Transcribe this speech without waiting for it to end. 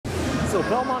So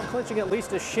Bellmont clinching at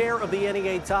least a share of the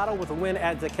NE8 title with a win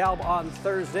at DeKalb on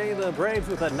Thursday. The Braves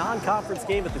with a non-conference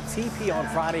game at the TP on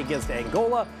Friday against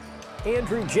Angola.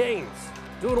 Andrew James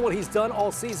doing what he's done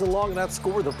all season long, and that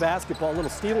score, the basketball, little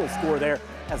steal score there,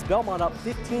 as Bellmont up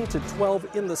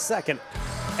 15-12 in the second.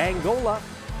 Angola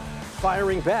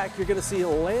firing back. You're going to see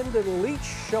Landon Leach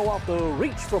show off the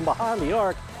reach from behind the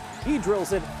arc. He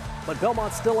drills it, but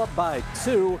Bellmont's still up by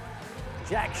 2.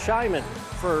 Jack Scheinman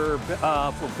for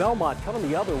Bellmont coming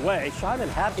the other way. Scheinman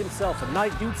had himself a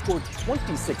night. Dude scored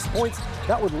 26 points.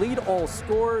 That would lead all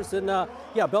scorers. And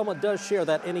yeah, Bellmont does share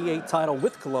that NE8 title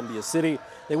with Columbia City.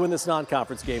 They win this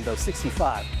non-conference game, though,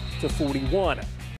 65-41.